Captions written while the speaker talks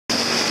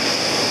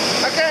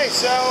Okay,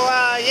 so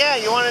yeah,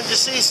 you wanted to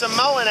see some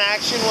mowing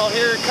action. Well,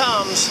 here it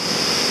comes.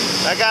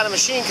 I got a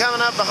machine coming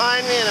up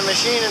behind me and a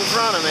machine in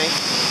front of me.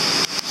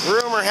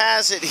 Rumor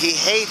has it he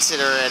hates it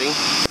already,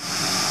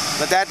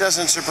 but that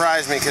doesn't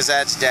surprise me because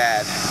that's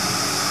Dad.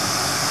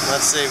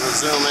 Let's see, we'll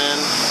zoom in.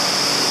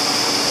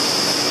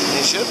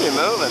 He should be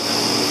moving.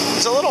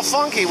 It's a little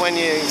funky when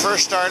you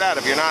first start out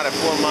if you're not at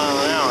 4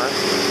 miles an hour.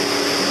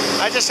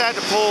 I just had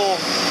to pull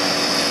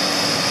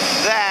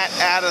that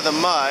out of the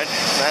mud.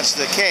 That's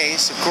the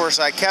case. Of course,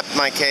 I kept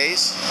my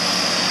case.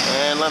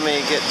 And let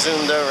me get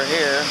zoomed over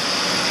here.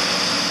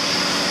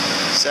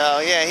 So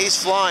yeah, he's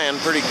flying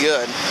pretty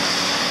good.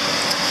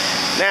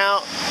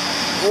 Now,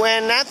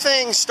 when that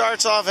thing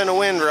starts off in a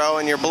windrow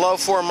and you're below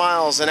 4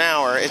 miles an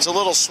hour, it's a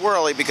little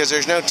swirly because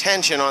there's no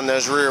tension on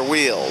those rear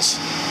wheels.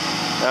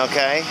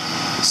 Okay?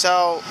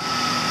 So,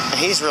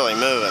 he's really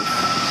moving.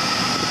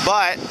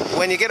 But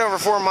when you get over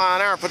 4 miles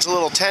an hour, it puts a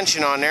little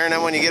tension on there, and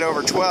then when you get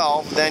over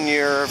 12, then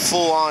you're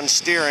full-on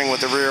steering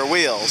with the rear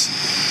wheels.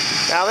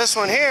 Now this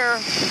one here,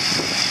 let's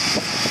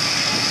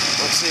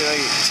see if I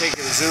can take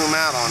and zoom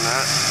out on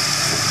that.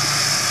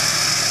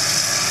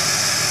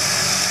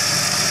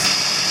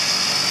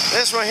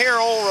 This one here,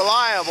 Old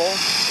Reliable,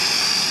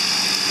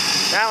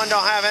 that one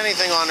don't have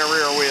anything on the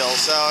rear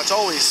wheels, so it's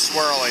always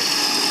swirly.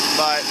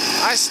 But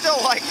I still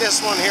like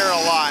this one here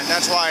a lot.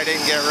 That's why I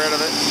didn't get rid of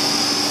it.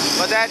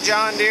 But that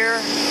John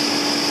Deere,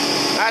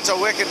 that's a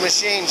wicked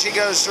machine. She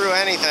goes through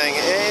anything.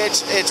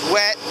 It's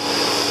wet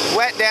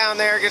down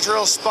there, gets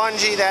real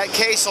spongy. That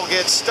case will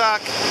get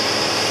stuck.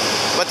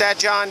 But that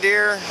John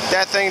Deere,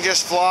 that thing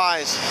just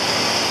flies.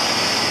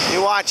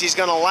 You watch, he's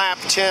gonna lap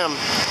Tim.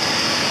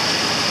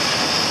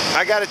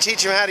 I gotta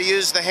teach him how to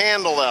use the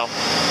handle though.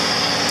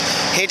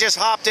 He just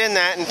hopped in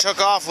that and took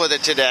off with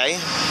it today,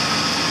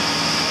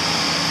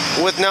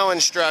 with no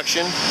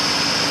instruction.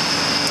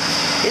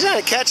 He's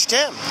gonna catch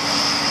Tim.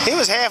 He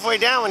was halfway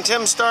down when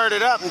Tim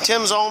started up, and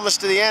Tim's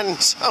almost to the end,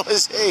 and so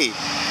is he.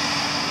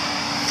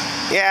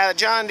 Yeah,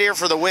 John Deere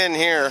for the win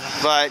here,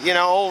 but, you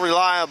know, Old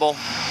Reliable.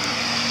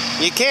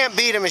 You can't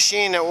beat a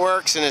machine that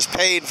works and is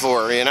paid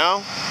for, you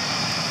know?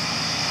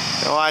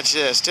 Now watch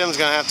this. Tim's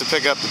going to have to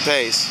pick up the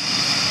pace.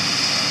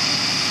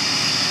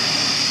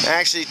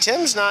 Actually,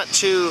 Tim's not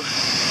too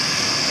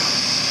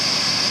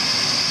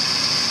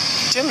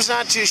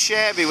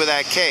shabby with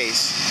that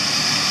case.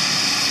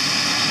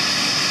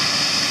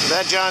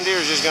 That John Deere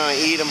is just going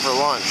to eat him for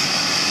lunch.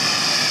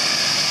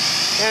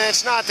 And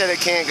it's not that it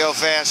can't go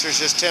faster, it's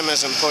just Tim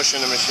isn't pushing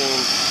the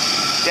machine.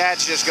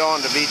 Dad's just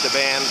going to beat the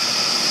band.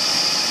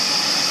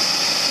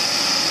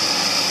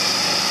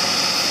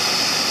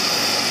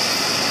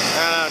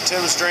 I don't know,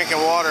 Tim's drinking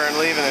water and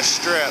leaving a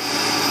strip.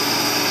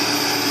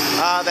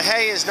 The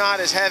hay is not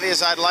as heavy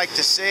as I'd like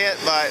to see it,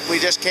 but we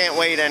just can't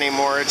wait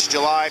anymore. It's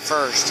July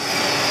 1st.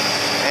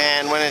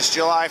 And when it's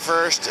July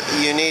 1st,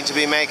 you need to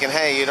be making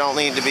hay. You don't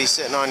need to be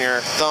sitting on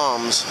your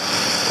thumbs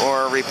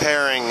or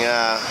repairing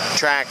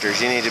tractors.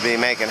 You need to be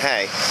making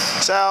hay.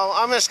 So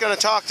I'm just going to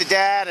talk to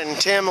Dad, and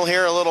Tim will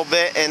hear a little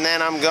bit, and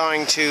then I'm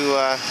going to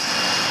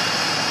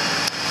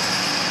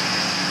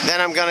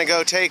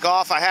go take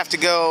off. I have to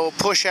go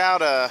push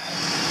out a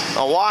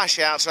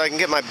washout so I can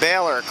get my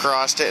baler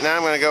across it, and then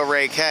I'm going to go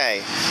rake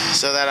hay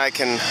so that I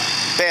can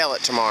bale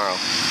it tomorrow.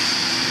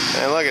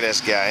 And look at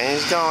this guy.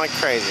 He's going like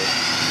crazy.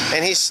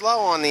 And he's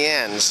slow on the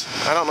ends.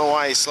 I don't know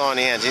why he's slow on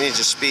the ends. He needs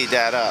to speed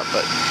that up.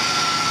 But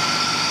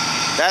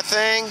that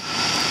thing,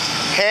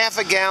 half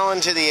a gallon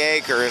to the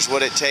acre is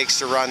what it takes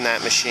to run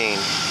that machine.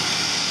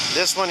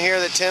 This one here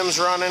that Tim's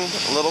running,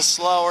 a little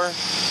slower,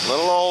 a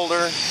little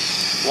older,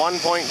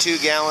 1.2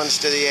 gallons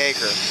to the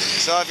acre.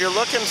 So if you're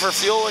looking for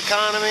fuel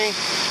economy,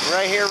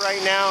 right here,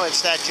 right now,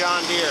 it's that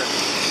John Deere.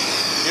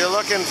 If you're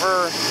looking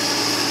for,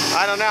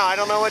 I don't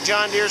know what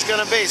John Deere's going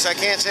to be, so I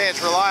can't say it's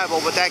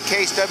reliable, but that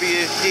case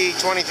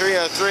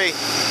WD2303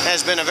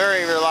 has been a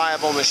very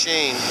reliable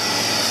machine.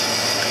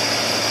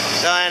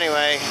 So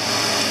anyway,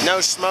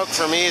 no smoke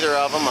from either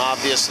of them,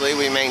 obviously.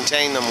 We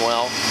maintain them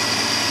well.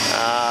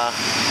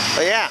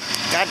 But yeah,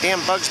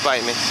 goddamn bugs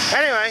bite me.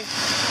 Anyway,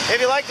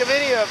 if you like the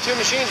video of two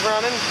machines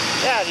running,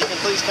 yeah, you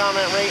can please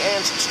comment, rate,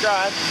 and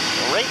subscribe.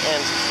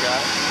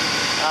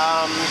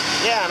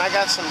 Yeah, and I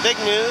got some big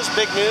news,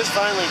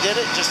 finally did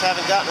it, just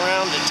haven't gotten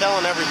around to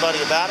telling everybody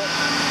about it.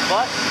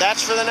 But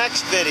that's for the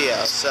next video,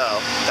 so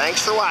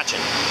thanks for watching.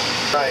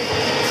 Right.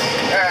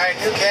 Alright,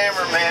 new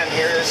cameraman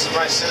here. This is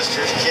my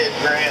sister's kid,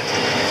 Grant.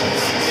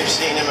 You've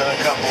seen him in a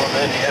couple of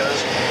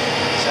videos.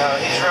 So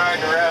he's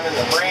riding around in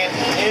the brand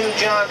new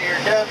John Deere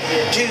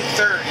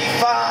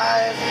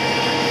W235.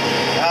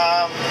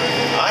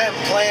 I am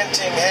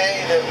planting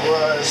hay that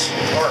was,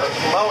 or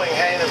mowing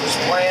hay that was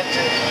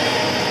planted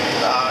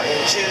in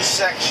two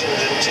sections,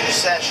 in two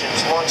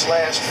sessions. Once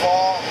last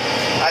fall,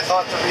 I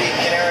thought the reed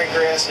canary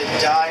grass had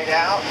died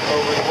out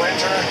over the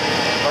winter,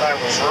 but I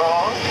was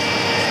wrong.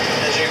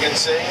 As you can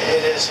see,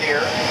 it is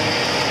here.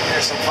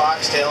 There's some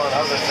foxtail and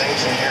other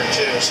things in here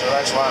too, so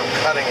that's why I'm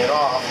cutting it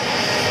off.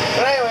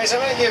 But anyways,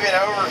 I'm going to give you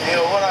an overview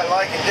of what I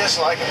like and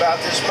dislike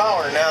about this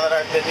mower now that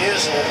I've been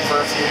using it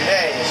for a few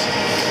days.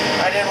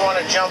 I didn't want to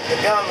to jump the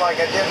gun like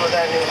I did with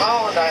that New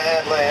Holland I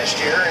had last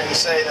year and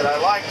say that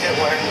I liked it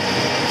when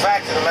the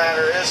fact of the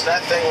matter is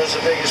that thing was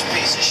the biggest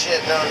piece of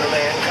shit known to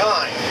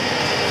mankind.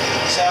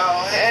 So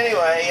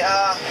anyway,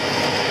 the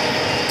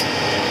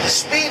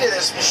speed of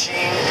this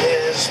machine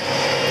is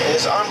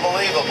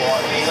unbelievable.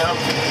 I mean,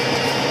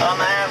 I'm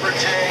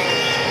averaging,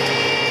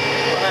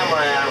 what am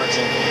I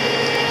averaging?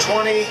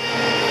 20,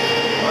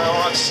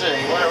 well, let's see,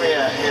 where are we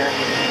at here?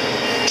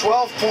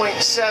 12.7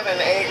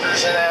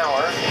 acres an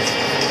hour.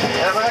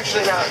 And I'm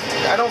actually not,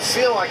 I don't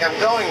feel like I'm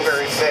going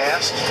very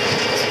fast.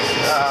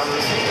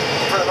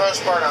 For the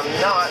most part, I'm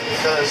not,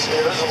 because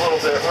it was a little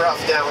bit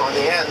rough down on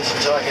the ends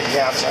until I get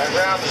the outside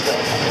rounds done.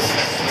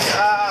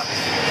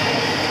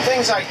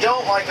 Things I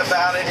don't like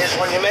about it is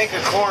when you make a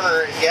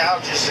corner, it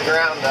gouges the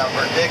ground up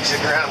or digs the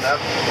ground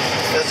up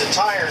because the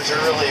tires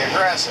are really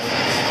aggressive.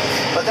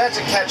 But that's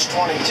a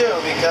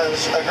catch-22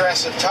 because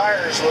aggressive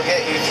tires will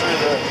get you through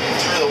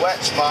the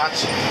wet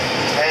spots,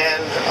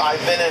 and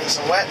I've been in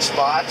some wet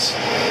spots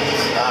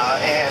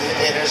and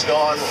it has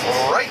gone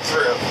right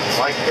through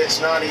like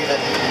it's not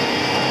even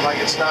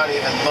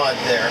mud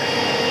there.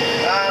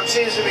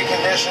 Seems to be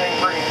conditioning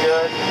pretty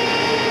good.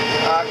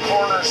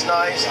 Corner's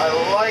nice. I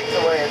like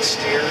the way it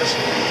steers.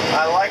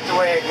 I like the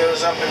way it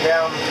goes up and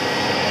down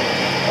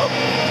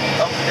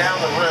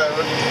the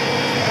road. I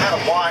had a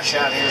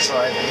washout here, so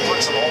I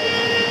put some old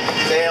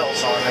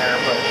bales on there.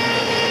 But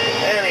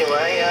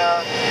anyway,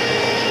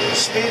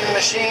 speed of the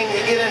machine,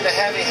 you get into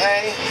heavy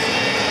hay,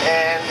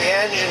 and the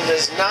engine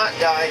does not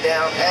die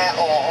down at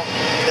all.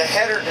 The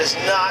header does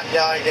not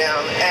die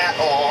down at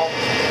all.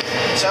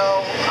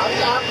 So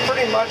I'm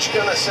pretty much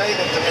going to say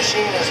that the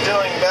machine is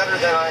doing better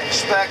than I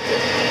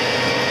expected.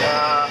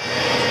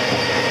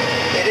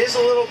 It is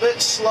a little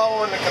bit slow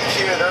on the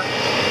computer,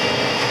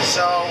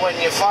 so when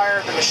you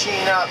fire the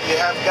machine up, you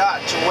have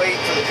got to wait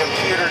for the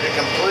computer to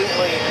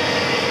completely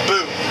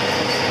boot.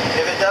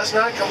 If it does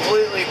not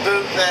completely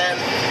boot, then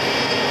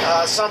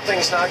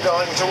something's not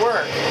going to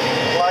work,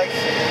 like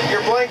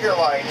your blinker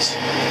lights.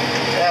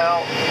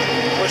 Now,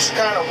 which is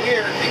kind of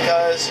weird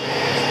because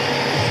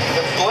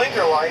the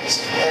blinker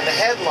lights and the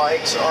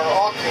headlights are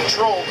all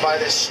controlled by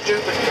this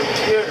stupid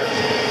computer.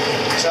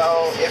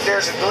 So if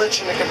there's a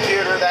glitch in the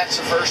computer, that's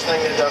the first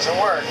thing that doesn't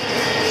work.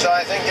 So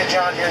I think that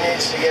John Deere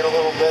needs to get a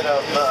little bit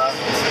of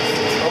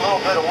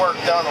work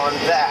done on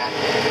that.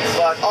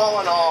 But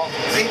all in all,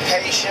 be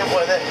patient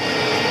with it.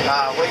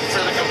 Wait for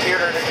the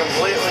computer to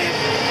completely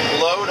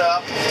load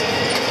up.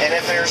 And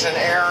if there's an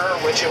error,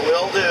 which it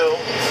will do,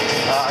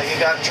 you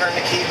got to turn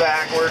the key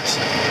backwards,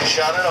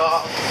 shut it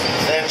off,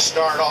 then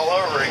start all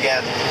over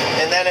again.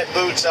 And then it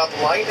boots up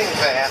lightning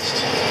fast,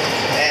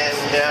 and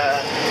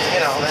then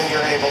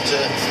you're able to,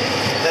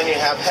 then you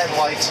have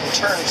headlights and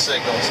turn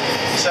signals.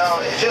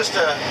 So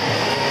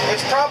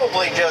it's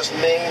probably just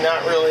me,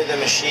 not really the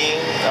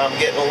machine. I'm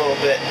getting a little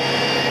bit,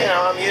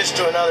 I'm used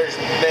to another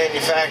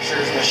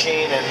manufacturer's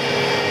machine, and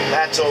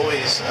that's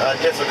always a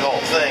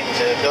difficult thing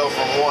to go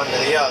from one to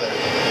the other.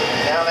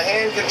 Now the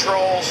hand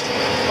controls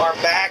are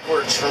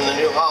backwards from the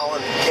New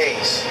Holland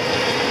case.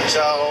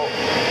 So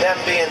them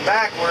being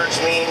backwards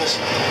means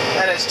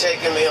that it's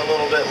taken me a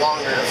little bit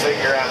longer to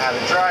figure out how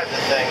to drive the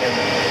thing. And,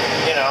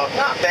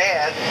 not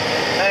bad.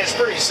 And it's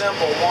pretty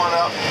simple. 1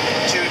 up,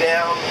 2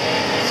 down,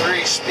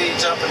 3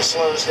 speeds up and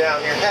slows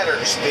down your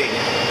header speed.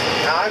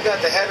 Now I've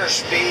got the header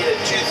speed at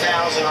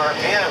 2,000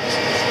 RPMs.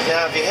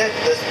 Now if you hit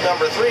the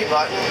number 3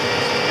 button,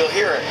 you'll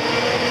hear it.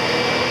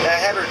 That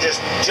header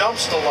just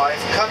jumps to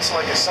life, cuts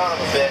like a son of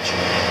a bitch,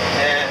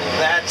 and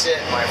that's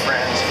it, my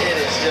friends.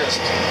 It is just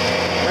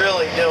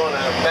really doing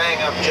a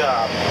bang-up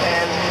job.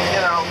 And,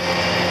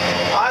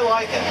 I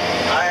like it.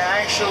 I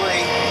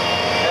actually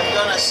am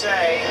going to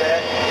say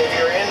that if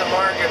you're in the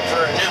market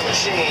for a new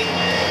machine,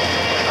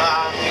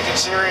 you can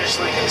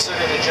seriously consider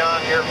the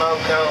John Deere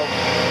Moco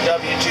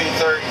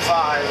W235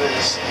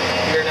 as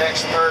your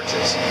next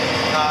purchase.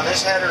 This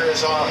header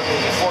is on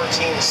the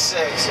 14.6.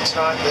 It's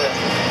not the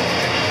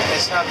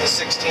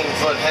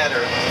 16-foot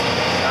header.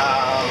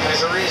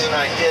 There's a reason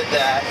I did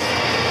that,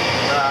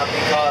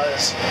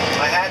 because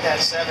I had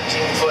that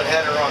 17-foot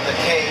header on the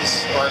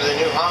case, or the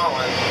New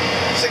Holland,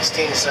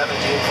 16,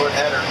 17-foot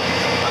header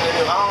on the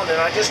New Holland,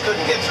 and I just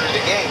couldn't get through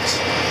the gates.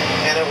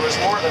 And it was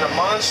more than a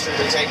monster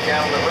to take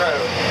down the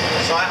road.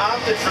 So I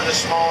opted for the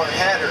smaller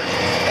header.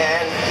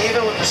 And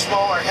even with the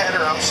smaller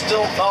header, I'm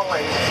still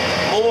going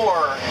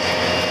more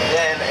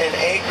than an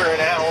acre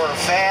an hour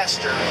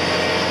faster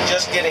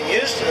just getting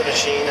used to the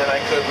machine than I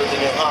could with the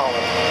New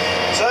Holland.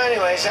 So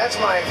anyways, that's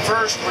my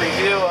first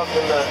review of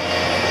the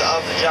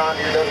John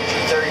Deere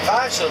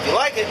W235. So if you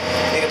like it,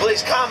 you can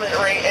please comment,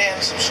 rate, and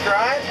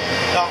subscribe.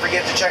 Don't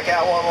forget to check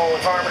out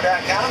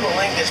wd2303.com. The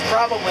link is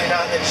probably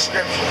not in the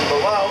description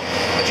below,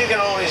 but you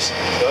can always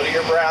go to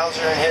your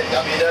browser and hit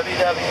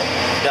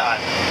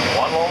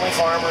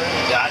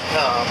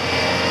www.onelonelyfarmer.com.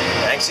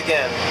 Thanks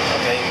again.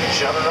 Okay, you can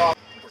shut it off.